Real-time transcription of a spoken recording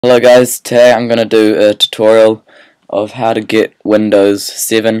Hello guys, today I'm going to do a tutorial of how to get Windows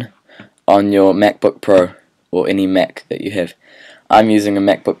 7 on your MacBook Pro or any Mac that you have. I'm using a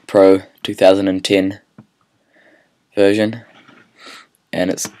MacBook Pro 2010 version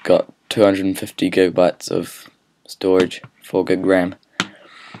and it's got 250 gigabytes of storage, 4 gig RAM.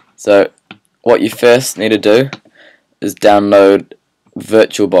 So what you first need to do is download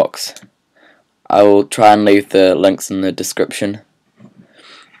VirtualBox. I will try and leave the links in the description.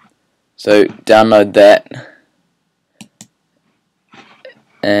 So download that,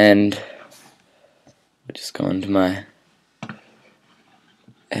 and I'll just go into my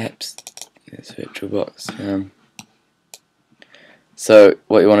apps. There's VirtualBox. So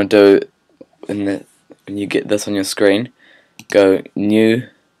what you want to do when you get this on your screen, go new.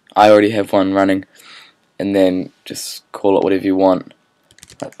 I already have one running, and then just call it whatever you want.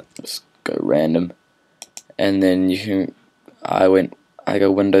 Just go random, and then you can. I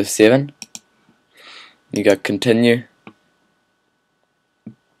go Windows 7. You go continue,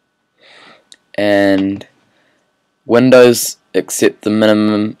 and Windows accept the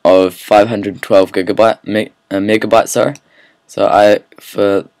minimum of 512 megabytes. Sorry. So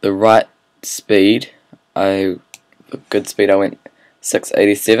for the right speed, for good speed, I went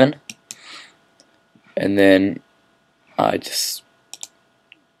 687, and then I just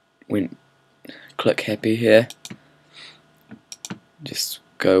went click happy here. Just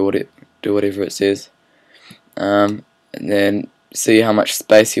do whatever it says, and then see how much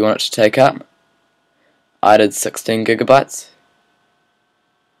space you want it to take up. I did 16 gigabytes.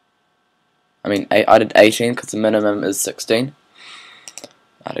 I did 18 because the minimum is 16.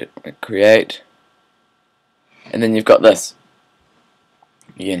 I did create, and then you've got this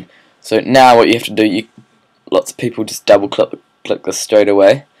again. So now what you have to do, lots of people just double click this straight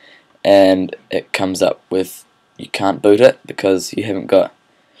away, and it comes up with you can't boot it because you haven't got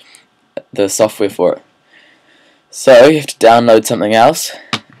the software for it. So you have to download something else,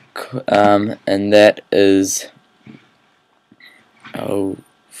 and that is, I'll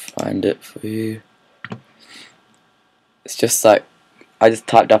find it for you. It's just like I just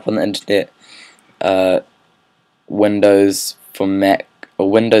typed up on the internet Windows for Mac, or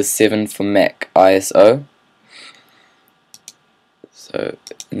Windows 7 for Mac ISO. So,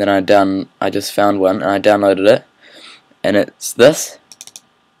 and then I just found one and I downloaded it, and it's this.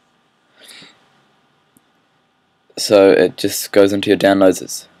 So it just goes into your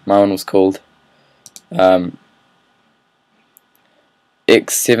downloads. My one was called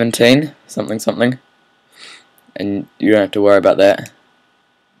X17 something something, and you don't have to worry about that.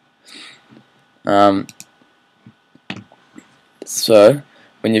 So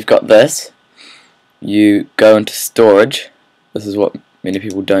when you've got this, you go into storage. This is what many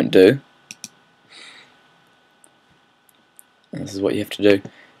people don't do. This is what you have to do,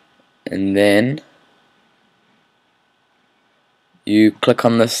 and then you click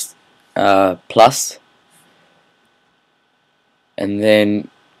on this plus, and then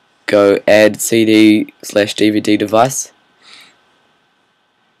go add CD/DVD device,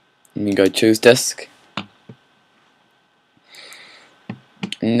 and you go choose disk,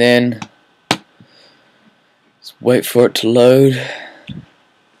 and then just wait for it to load.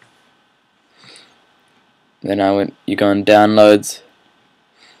 Then you go on downloads,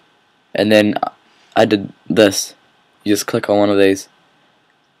 and then I did this. You just click on one of these.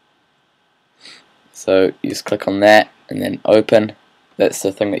 So you just click on that and then open. That's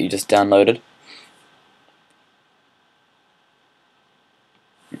the thing that you just downloaded.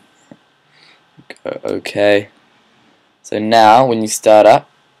 Go OK. So now when you start up,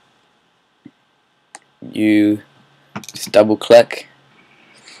 you just double click.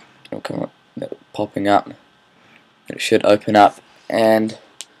 It'll come up, popping up. It should open up, and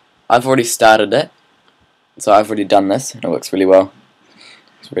I've already started it. So I've already done this, and it works really well.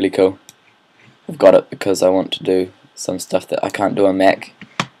 It's really cool. I've got it because I want to do some stuff that I can't do on Mac,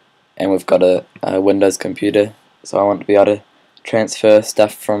 and we've got a Windows computer, so I want to be able to transfer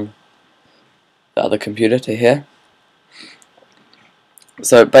stuff from the other computer to here.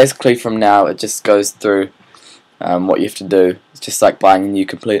 So basically from now it just goes through what you have to do. It's just like buying a new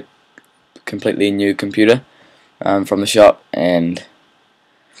completely new computer from the shop, and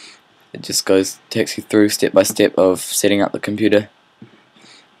it just takes you through step by step of setting up the computer.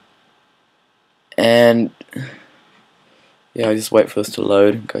 And yeah, I just wait for this to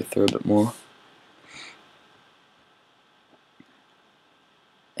load and go through a bit more.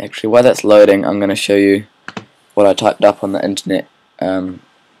 Actually, while that's loading, I'm going to show you what I typed up on the internet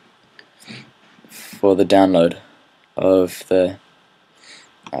for the download of the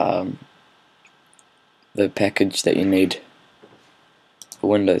package that you need. for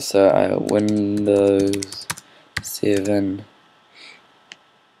Windows. So I have Windows 7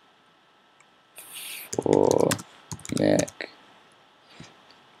 for Mac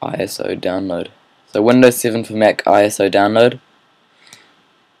ISO download. So Windows 7 for Mac ISO download.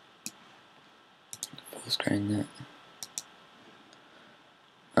 Full screen that.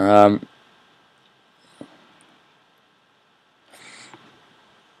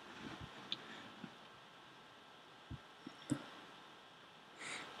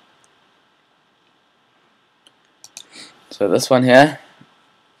 So this one here,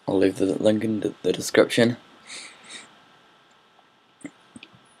 I'll leave the link in the description.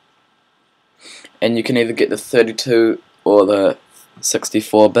 And you can either get the 32 or the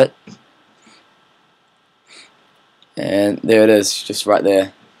 64-bit. And there it is, just right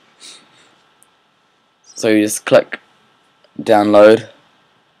there. So you just click download,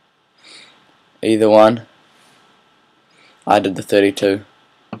 either one. I did the 32.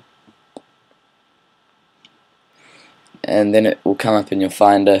 And then it will come up in your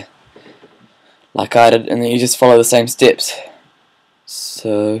Finder like I did, and then you just follow the same steps.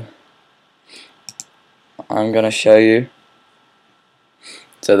 So I'm gonna show you.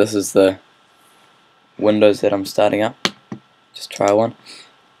 So this is the Windows that I'm starting up. Just try one.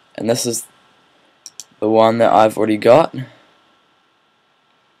 And this is the one that I've already got.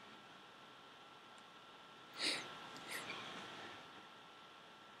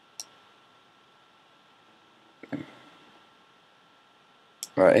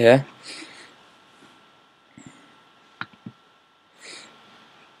 Right here.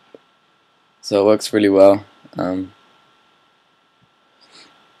 So it works really well.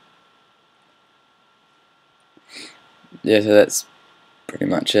 Yeah, so that's pretty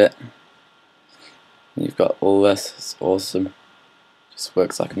much it. You've got all this. It's awesome. Just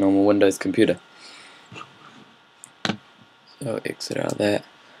works like a normal Windows computer. So exit out of that.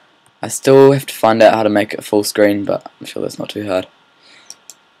 I still have to find out how to make it full screen, but I'm sure that's not too hard.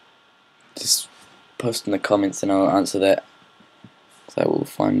 Just post in the comments and I'll answer that. So I will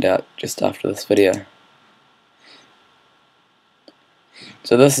find out just after this video.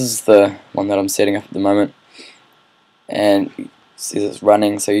 So this is the one that I'm setting up at the moment, and it says it's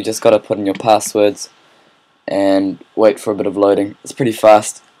running, so you just got to put in your passwords and wait for a bit of loading. It's pretty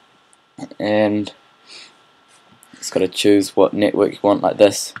fast, and it's got to choose what network you want, like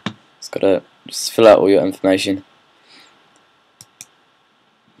this. It's got to just fill out all your information.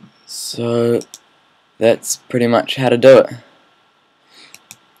 So that's pretty much how to do it.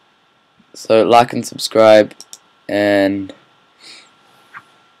 So like and subscribe, and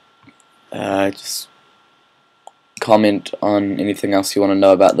just comment on anything else you want to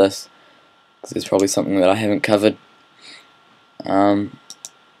know about this, because there's probably something that I haven't covered.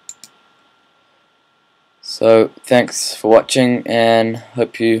 So thanks for watching, and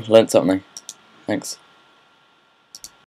hope you learnt something. Thanks.